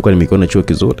ambavyo nilivyokuwa nimekiona chuo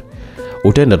kizuri.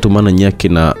 Utaenda tu maana nyaki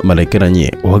na malaikera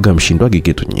nyie waga mshindwagi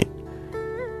kitu nyie.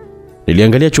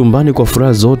 Niliangalia chumbani kwa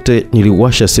furaha zote,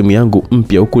 niliwasha simu yangu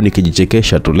mpya huku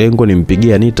nikijichekesha tu, lengo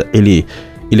nimpigie Anita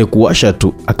ile kuwasha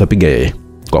tu akapiga yeye.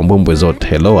 Kwa mbwembwe zote,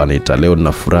 hello Anita, leo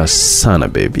nina furaha sana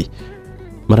baby.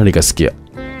 Mara nikasikia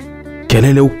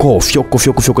kelele huko,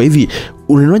 fyoko hivi,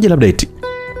 unanionaje labda eti?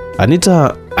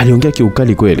 Anita aliongea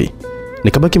kiukali kweli.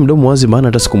 Nikabaki mdomo wazi maana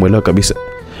hata sikumuelewa kabisa.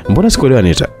 Mbona sikuelewa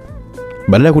Anita?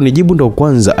 Badala ya kunijibu ndo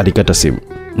kwanza alikata simu.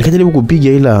 Nikajaribu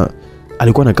kupiga ila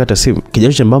alikuwa anakata simu.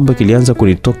 Kijasho cha mbamba kilianza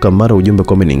kunitoka mara ujumbe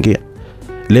kwa ameniingia.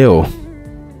 Leo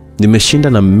nimeshinda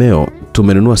na mmeo,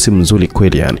 tumenunua simu nzuri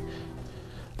kweli yani.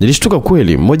 Nilishtuka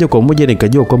kweli, moja kwa moja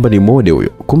nikajua kwamba ni mode huyo.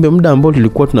 Kumbe muda ambao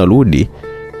tulikuwa tunarudi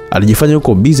alijifanya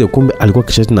yuko busy, kumbe alikuwa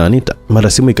kishati na Anita. Mara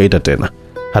simu ikaita tena.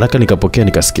 Haraka nikapokea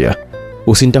nikasikia,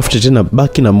 usinitafute tena,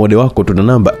 baki na mode wako, tuna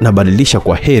namba na badilisha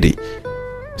kwa heri.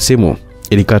 Simu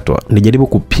ilikatwa. Nilijaribu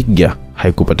kupiga,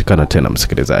 haikupatikana tena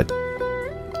msikilizaji.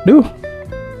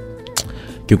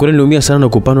 Kiukweli niliumia sana na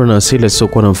kupandwa na hasira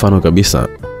isiyokuwa na mfano kabisa.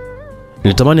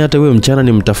 Nilitamani hata wewe mchana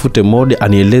nimtafute mode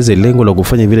anieleze lengo la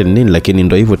kufanya vile nini, lakini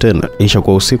ndio hivyo tena, isha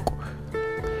kwa usiku.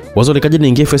 Wazo likaja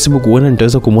niingie Facebook uone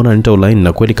nitaweza kumuona Anita online,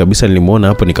 na kweli kabisa nilimuona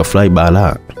hapo. Nikafly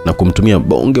bala na kumtumia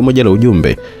bonge moja la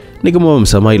ujumbe nikamwomba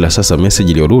msamaha, ila sasa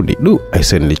message iliyorudi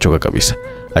aise nilichoka kabisa,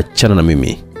 achana na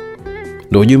mimi.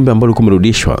 Ndio ujumbe ambao ulikuwa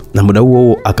umerudishwa, na muda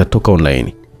huo akatoka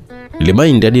online.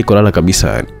 Nilimaindi hadi kulala kabisa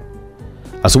yani.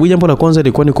 Asubuhi jambo la kwanza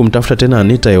ilikuwa ni kumtafuta tena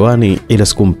Anita hewani, ila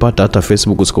sikumpata, hata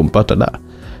Facebook sikumpata.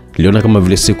 Niliona kama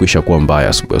vile siku ishakuwa mbaya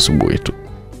asubuhi tu.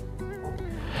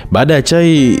 Baada ya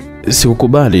chai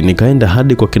sikukubali, nikaenda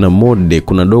hadi kwa kina mode.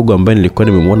 Kuna dogo ambaye nilikuwa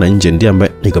nimemuona nje, ndiye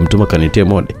ambaye nikamtuma kanitie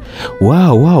mode.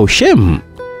 Wow, shem.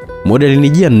 Mode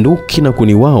alinijia nduki na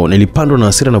kuniwao, nilipandwa na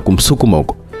hasira na kumsukuma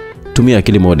huko. Tumia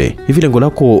akili mode. Hivi lengo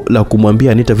lako la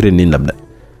kumwambia Anita vile nini labda?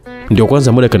 Ndio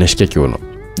kwanza mode kanishikia kiuno.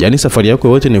 Yaani safari yako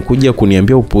yote ni kuja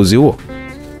kuniambia upuzi huo?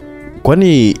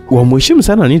 Kwani wamheshimu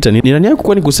sana Anita? Ni nani yako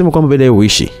kwani kusema kwamba baada ya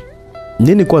uishi?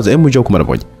 Nini kwanza, hebu njoo mara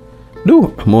moja.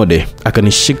 Mode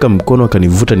akanishika mkono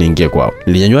akanivuta niingie kwao.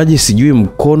 Nilinyanywaje sijui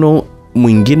mkono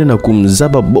mwingine na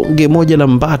kumzaba bonge moja la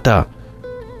mbata.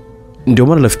 Ndio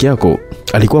maana rafiki yako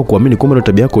alikuwa kuamini kwamba ndo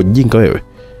tabia yako jinga wewe.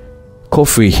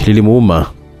 Kofi lilimuuma.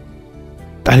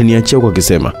 Aliniachia huko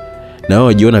akisema, na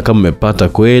wewe jiona kama umepata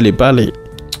kweli pale.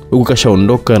 Huko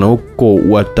kashaondoka na huko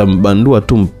watambandua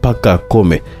tu mpaka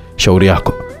akome. Shauri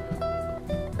yako.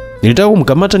 Nilitaka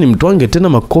kumkamata nimtwange tena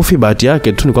makofi, bahati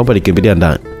yake tu ni kwamba nikimbilia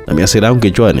ndani. Na miasira yangu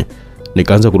kichwani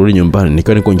nikaanza kurudi nyumbani,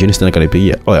 nikiwa niko njiani sana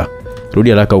kanipigia. Oya, rudi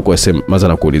haraka huko SM, maza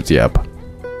na kuulizia hapa.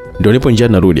 Ndio nipo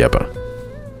njiani narudi hapa.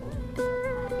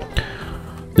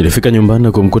 Nilifika nyumbani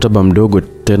na kumkuta baba mdogo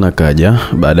tena kaja.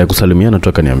 Baada ya kusalimiana tu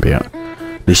akaniambia,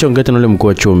 "Nishaongea tena na yule mkuu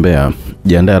wa chuo Mbeya.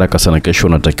 Jiandae haraka sana, kesho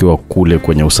unatakiwa kule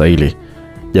kwenye usaili.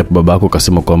 Japo babako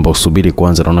kasema kwamba usubiri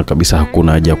kwanza, naona kabisa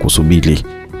hakuna haja ya kusubiri.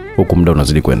 Huko muda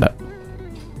unazidi kwenda."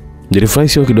 Nilifurahi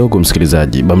sio kidogo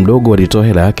msikilizaji. Baba mdogo alitoa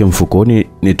hela yake mfukoni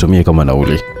nitumie kama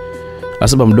nauli.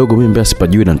 Sasa baba mdogo mimi Mbeya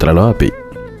sipajui na nitalala wapi?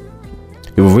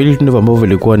 Hivyo vile ndivyo ambavyo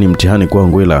ilikuwa ni mtihani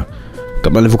kwangu, ila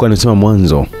kama nilivyokuwa nisema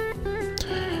mwanzo,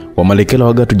 wa Malekela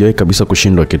waga tujawahi kabisa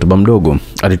kushindwa kitu. Baba mdogo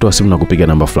alitoa simu na kupiga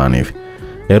namba fulani hivi.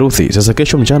 Ruthi, sasa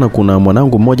kesho mchana kuna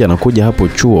mwanangu mmoja anakuja hapo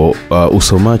chuo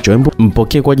usomacho. Hebu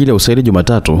mpokee kwa ajili ya usaili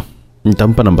Jumatatu.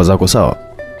 Nitampa namba zako sawa?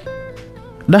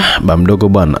 Baba mdogo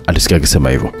bwana alisikia akisema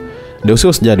hivyo. Ndio sio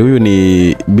usijali, huyu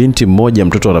ni binti mmoja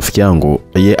mtoto wa rafiki yangu.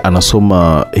 Yeye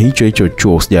anasoma hicho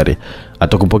chuo, usijali.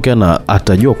 Atakupokea na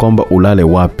atajua kwamba ulale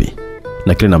wapi.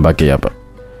 Na kile namba yake hapa.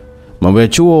 Mambo ya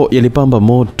chuo yalipamba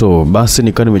moto, basi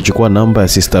nikawa nimechukua namba ya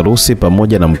Sister Rusi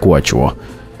pamoja na mkuu wa chuo.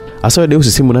 Asa wewe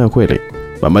simu nayo kweli?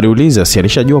 Mama aliuliza, si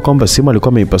alishajua kwamba simu alikuwa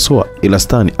ameipasua, ila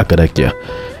stani akadakia.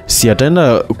 Si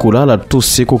ataenda kulala tu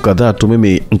siku kadhaa tu,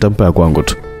 mimi nitampa ya kwangu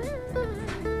tu.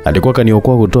 Alikuwa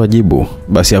kaniokoa kutoa jibu,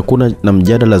 basi hakuna na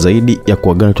mjadala zaidi ya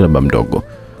kuagana tu na baba mdogo.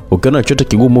 Ukiona chochote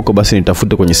kigumu huko basi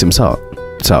nitafute kwenye simu sawa?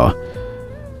 Sawa.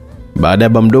 Baada ya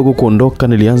baba mdogo kuondoka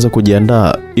nilianza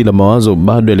kujiandaa, ila mawazo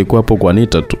bado yalikuwa hapo kwa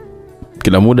Anita tu.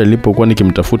 Kila muda nilipokuwa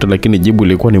nikimtafuta lakini jibu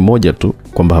lilikuwa ni moja tu,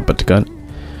 kwamba hapatikani.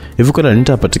 Hivi kwa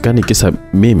Anita hapatikani kisa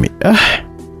mimi?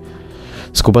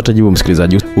 Sikupata jibu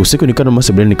msikilizaji. Usiku nikawa na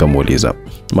masuala nikamuuliza,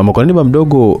 "Mama, kwa nini baba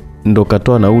mdogo ndo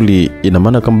katoa nauli? Ina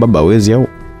maana kama baba hawezi au?"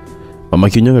 Mama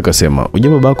kinyonga akasema,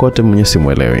 "Ujue babako hata mwenyewe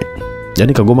simuelewi.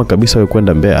 Yaani kagoma kabisa wewe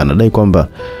kwenda Mbeya, anadai kwamba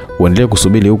uendelee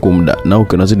kusubiri huko muda na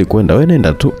ukinazidi kwenda wewe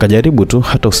nenda tu, kajaribu tu,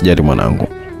 hata usijali mwanangu."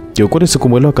 Kiukweli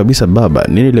sikumuelewa kabisa baba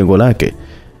nini lengo lake.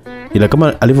 Ila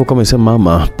kama alivyokuwa amesema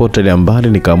mama potelea mbali,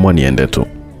 nikaamua niende tu.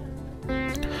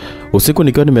 Usiku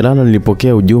nikiwa nimelala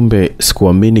nilipokea ujumbe,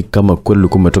 sikuamini kama kweli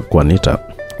ulikuwa umetoka kwa Anita.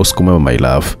 "Usiku mwema my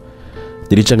love.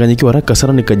 Nilichanganyikiwa haraka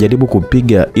sana nikajaribu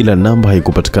kupiga ila namba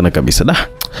haikupatikana kabisa.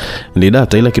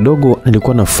 Nilidata ila kidogo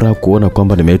nilikuwa na furaha kuona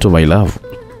kwamba nimeitwa my love.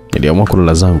 Niliamua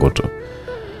kulala zangu tu.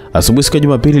 Asubuhi siku ya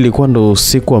Jumapili ilikuwa ndo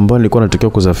siku ambayo nilikuwa natokea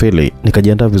kusafiri.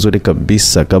 Nikajiandaa vizuri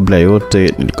kabisa. Kabla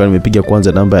yote nilikuwa nimepiga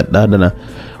kwanza namba ya dada na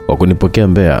wakunipokea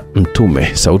Mbeya, Mtume.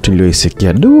 Sauti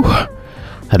niliyoisikia,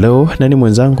 hello, nani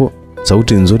mwenzangu?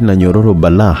 Sauti nzuri na nyororo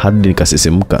balaa hadi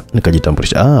nikasisimka.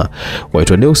 Nikajitambulisha,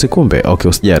 waitwa Deus kumbe. Okay,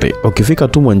 usijali. Ukifika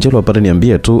tu Mwanjelo hapa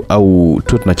niambie tu au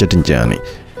tu tunachati njiani.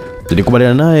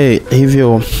 Nilikubaliana naye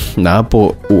hivyo na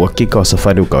hapo uhakika wa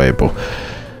safari ukawepo.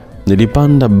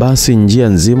 Nilipanda basi njia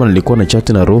nzima nilikuwa na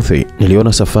chati na Ruthi.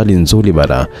 Niliona safari nzuri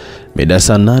bada. Mida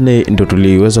saa 8 ndio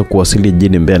tuliweza kuwasili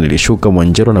jijini Mbeya. Nilishuka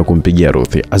Mwanjelo na kumpigia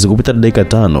Ruthi. Azikupita dakika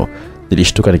 5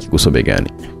 nilishtuka nikigusa begani.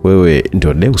 Wewe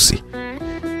ndio Deus?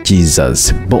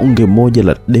 Jesus, bonge moja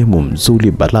la demo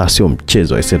mzuri balaa sio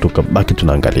mchezo. Aise tukabaki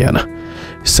tunaangaliana.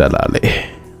 Salale.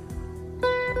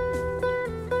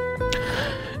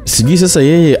 Sijui sasa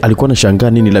yeye alikuwa anashangaa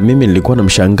nini, la mimi nilikuwa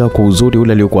namshangaa kwa uzuri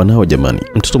ule aliokuwa nao jamani.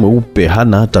 Mtoto mweupe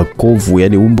hana hata kovu,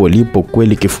 yani umbo lipo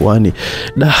kweli kifuani.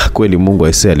 Kweli Mungu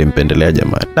aise alimpendelea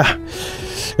jamani.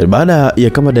 Baada ya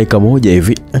kama dakika moja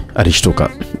hivi alishtuka.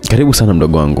 Karibu sana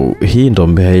mdogo wangu. Hii ndo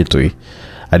Mbeya yetu hii.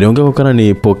 Aliongea kwa kana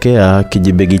nipokea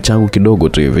kijibegi changu kidogo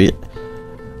tu hivi.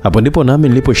 Hapo ndipo nami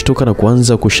niliposhtuka na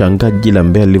kuanza kushangaa jiji la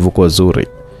Mbeya lilivyokuwa zuri.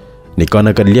 Nikawa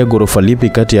nakadiria ghorofa lipi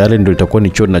kati ya yale ndio itakuwa ni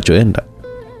chuo ninachoenda.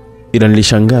 Ila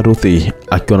nilishangaa Ruthi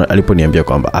akiona aliponiambia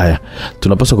kwamba haya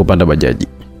tunapaswa kupanda bajaji.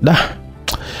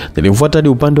 Nilimfuata hadi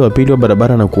upande wa pili wa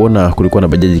barabara na kuona kulikuwa na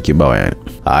bajaji kibao yani.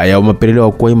 Haya mapelele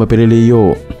wa kwa mapelele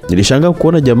hiyo. Nilishangaa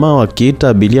kuona jamaa wakiita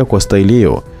abiria kwa staili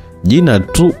hiyo. Jina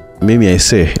tu mimi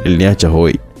aise iliniacha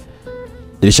hoi.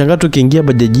 Nilishangaa tukiingia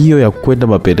bajaji hiyo ya kwenda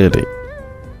Mapelele.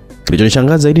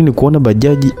 Kilichonishangaza zaidi ni kuona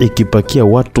bajaji ikipakia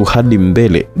watu hadi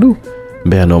mbele.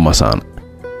 Mbeya noma sana.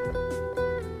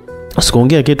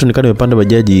 Sikuongea kitu nikana nimepanda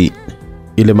bajaji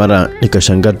ile mara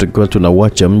nikashangaa tukiwa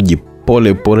tunawacha mji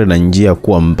pole pole na njia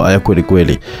kuwa mbaya kweli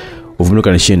kweli. Uvumilivu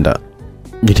kanishinda.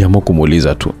 Niliamua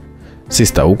kumuuliza tu,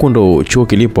 sister huko ndo chuo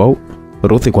kilipo au?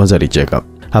 Ruthi kwanza alicheka.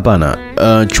 Hapana,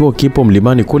 chuo kipo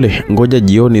mlimani kule, ngoja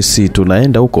jioni si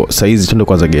tunaenda huko, saizi twende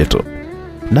kwanza ghetto.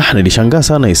 Nilishangaa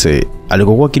sana ise.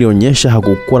 Alikokuwa kinionyesha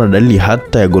hakukuwa na dalili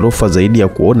hata ya gorofa zaidi ya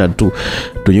kuona tu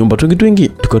tunyumba twingi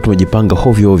tukiwa tumejipanga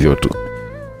hovyo tu.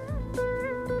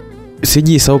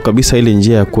 Sijisahau kabisa ile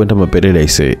njia ya kwenda Mapelele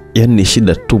ise. Yaani ni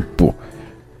shida tupu.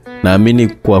 Naamini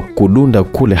kwa kudunda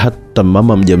kule hata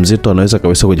mama mjamzito anaweza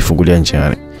kabisa kujifungulia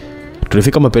njiani.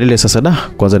 Tulifika Mapelele sasa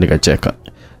kwanza nikacheka.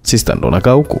 Sister ndo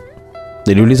nakaa huku?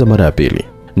 Niliuliza mara ya pili.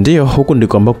 Ndiyo, huku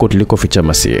ndiko ambako tulikoficha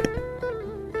masie.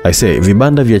 Aise,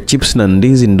 vibanda vya chips na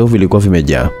ndizi ndo vilikuwa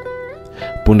vimejaa.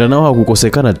 Punda nao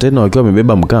hakukosekana tena wakiwa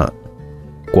wamebeba mkaa.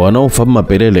 Kwa wanaofahamu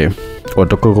Mapelele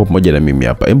watakuwa pamoja na mimi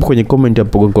hapa. Hebu kwenye comment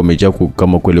hapo kwa comment yako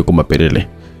kama kweli uko Mapelele.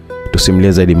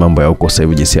 Tusimulie zaidi mambo ya huko sasa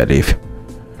hivi jinsi alivyo.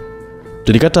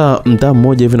 Tulikata mtaa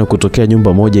mmoja hivi na kutokea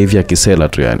nyumba moja hivi ya kisela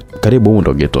tu yani. Karibu huko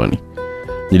ndo getoni.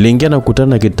 Niliingia na kukutana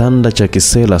na kitanda cha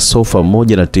kisela, sofa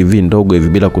moja na TV ndogo hivi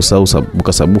bila kusahau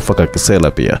sabufa ka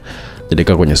kisela pia.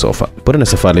 Nilikaa kwenye sofa. Pole na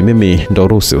safari, mimi ndo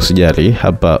Rusi, usijali,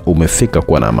 hapa umefika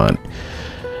kwa amani.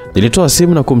 Nilitoa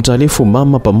simu na kumtaarifu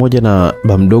mama pamoja na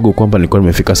baba mdogo kwamba nilikuwa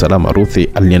nimefika salama. Ruthi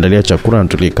aliniandalia chakula na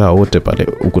tulikaa wote pale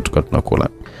huku tunakula.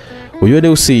 Ujue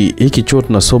Deus, hiki chuo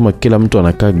tunasoma kila mtu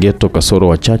anakaa ghetto kasoro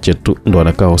wachache tu ndo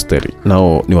anakaa hosteli.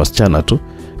 Nao ni wasichana tu.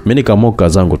 Mimi nikamoka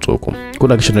zangu tu huko.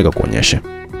 Kuna kisha nikakuonyesha.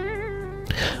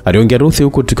 Aliongea Ruthi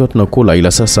huku tukiwa tunakula,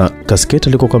 ila sasa kasketi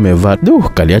alikokuwa amevaa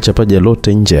kaliacha paja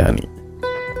lote nje yani.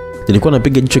 Nilikuwa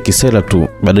napiga jicho kisela tu,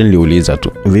 baadaye niliuliza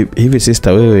tu, hivi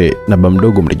sister wewe na baba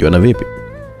mdogo mlijuana vipi?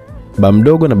 Baba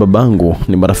mdogo na babangu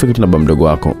ni marafiki tu na baba mdogo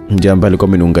wako, ndiye ambaye alikuwa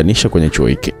ameniunganisha kwenye chuo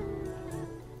hiki.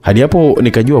 Hadi hapo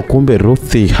nikajua kumbe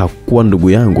Ruthi hakuwa ndugu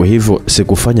yangu, hivyo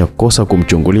sikufanya kosa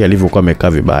kumchungulia alivyokuwa amekaa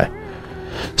vibaya.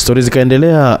 Stories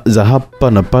zikaendelea za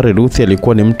hapa na pale. Ruthi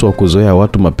alikuwa ni mtu wa kuzoea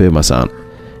watu mapema sana.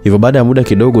 Hivyo baada ya muda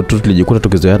kidogo tu tulijikuta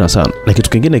tukizoeana sana. Na kitu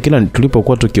kingine, kila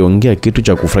tulipokuwa tukiongea kitu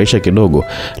cha kufurahisha kidogo,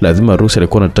 lazima Ruthi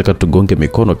alikuwa anataka tugonge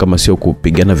mikono kama sio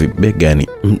kupigana vibega yani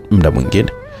muda mwingine.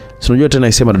 Si unajua tena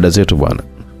isema dada zetu bwana.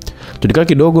 Tulikaa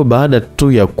kidogo baada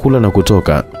tu ya kula na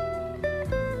kutoka.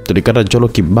 Tulikata cholo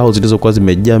kibao zilizokuwa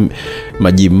zimejaa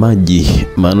maji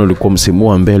maana ulikuwa msimu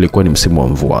wa Mbeya, ulikuwa ni msimu wa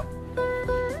mvua.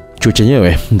 Chuo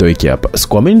chenyewe ndio hiki hapa.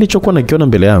 Sikuamini nilichokuwa nakiona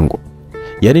mbele yangu.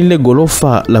 Yaani ile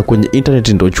gorofa la kwenye internet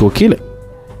ndio chuo kile.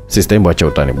 Sister Imbo acha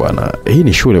utani bwana. Hii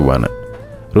ni shule bwana.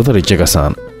 Ruth alicheka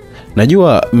sana.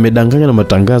 Najua mmedanganywa na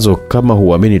matangazo, kama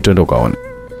huamini twende ukaone.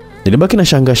 Nilibaki na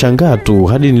shangaa tu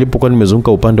hadi nilipokuwa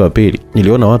nimezunguka upande wa pili.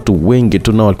 Niliona watu wengi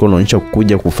tu nao walikuwa wanaonyesha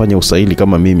kuja kufanya usaili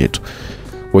kama mimi tu.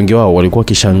 Wengi wao walikuwa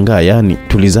kishangaa, yani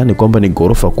tulizani kwamba ni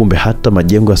gorofa, kumbe hata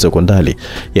majengo ya sekondari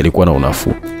yalikuwa na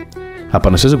unafuu.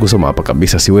 Hapa siwezi kusoma hapa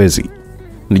kabisa, siwezi.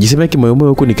 Nijisemea kimoyomoyo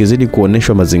huku nikizidi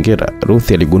kuoneshwa mazingira.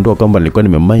 Ruth aligundua kwamba nilikuwa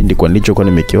nimemind kwa nilichokuwa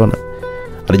nimekiona.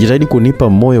 Alijitahidi kunipa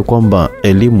moyo kwamba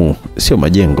elimu sio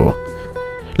majengo,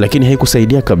 lakini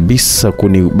haikusaidia kabisa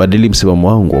kunibadili msimamo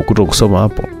wangu wa kutokusoma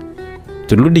hapo.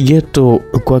 Tulirudi ghetto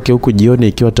kwake huku jioni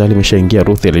ikiwa tayari imeshaingia.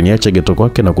 Ruth aliniacha ghetto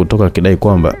kwake na kutoka akidai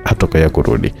kwamba hatokaya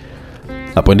kurudi.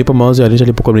 Hapo ndipo mawazo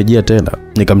yalipokuwa yanijia tena.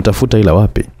 Nikamtafuta ila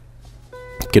wapi.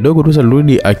 Kidogo Ruth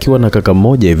alirudi akiwa na kaka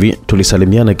mmoja hivi.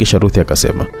 Tulisalimiana kisha Ruth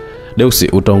akasema, "Deusi,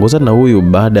 utaongozana na huyu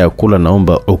baada ya kula,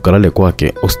 naomba ukalale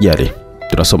kwake, usijali.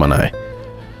 Tunasoma naye."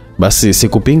 Basi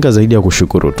sikupinga zaidi ya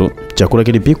kushukuru tu. Chakula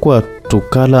kilipikwa,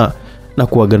 tukala na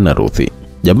kuagana na Ruth.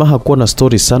 Jamaa hakuwa na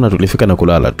story sana, tulifika na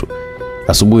kulala tu.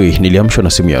 Asubuhi niliamshwa na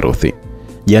simu ya Ruth.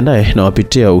 "Jiandae na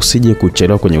wapitia, usije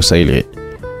kuchelewa kwenye usaili."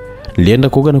 Nilienda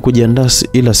kuoga na kujiandaa,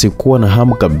 ila sikuwa na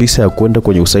hamu kabisa ya kwenda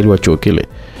kwenye usaili wa chuo kile.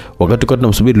 Wakati kwa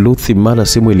tunamsubiri Ruth, mara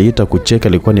simu iliita kucheka,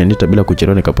 ilikuwa ni Anita. Bila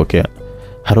kuchelewa nikapokea.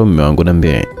 "Haro mume wangu,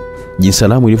 niambie." Jinsi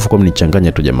salamu ilivyokuwa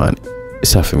mnichanganya tu jamani.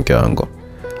 "Safi mke wangu."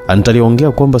 Anita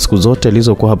aliongea kwamba siku zote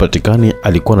alizokuwa hapatikani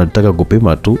alikuwa anataka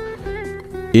kupima tu,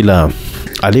 ila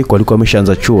alikuwa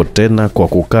ameshaanza chuo tena kwa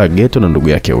kukaa ghetto na ndugu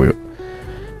yake huyo.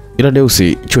 Ila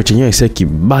Deusi, chuo chenyewe ise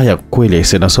kibaya kweli,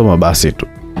 ise nasoma basi tu.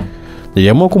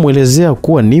 Niliamua kumuelezea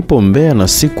kuwa nipo Mbeya na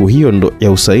siku hiyo ndo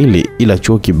ya usaili, ila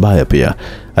chuo kibaya pia.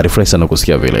 Alifurahi sana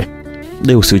kusikia vile.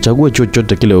 "Deusi, uchague chuo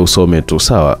chochote kile usome tu,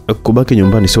 sawa? Kubaki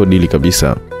nyumbani sio dili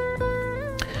kabisa."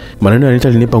 Maneno ya Anita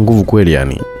alinipa nguvu kweli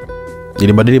yani.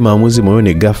 Nilibadili maamuzi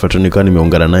moyoni ghafla tu, nikawa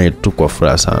nimeungana naye tu kwa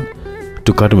furaha sana.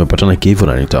 Tukawa tumepatana kihivyo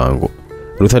na Anita wangu.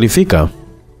 Ruth alifika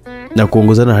na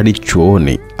kuongozana hadi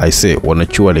chuoni. Aise,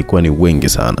 wanachuo walikuwa ni wengi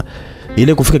sana.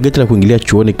 Ile kufika geti la kuingilia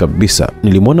chuoni kabisa,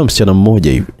 nilimwona msichana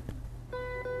mmoja hivi.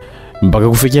 Mpaka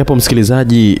kufikia hapo,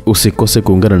 msikilizaji, usikose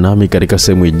kuungana nami katika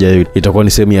sehemu ijayo. Itakuwa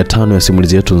ni sehemu ya 5 ya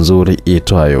simulizi yetu nzuri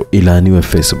iitwayo Ilaaniwe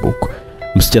Facebook.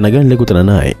 Msichana gani nilikutana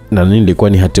naye na nini ilikuwa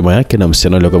ni hatima yake, na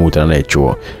msichana yule alikutana naye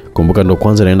chuo. Kumbuka ndo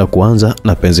kwanza naenda kuanza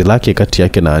na penzi lake kati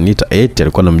yake na Anita.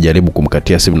 Alikuwa anamjaribu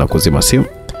kumkatia simu na kuzima simu.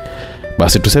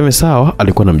 Basi tuseme sawa,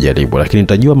 alikuwa anamjaribu, lakini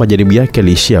nitajua majaribu yake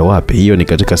aliishia wapi. Hiyo ni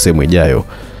katika sehemu ijayo.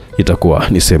 Itakuwa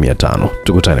ni sehemu ya 5.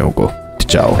 Tukutane huko.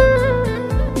 Ciao.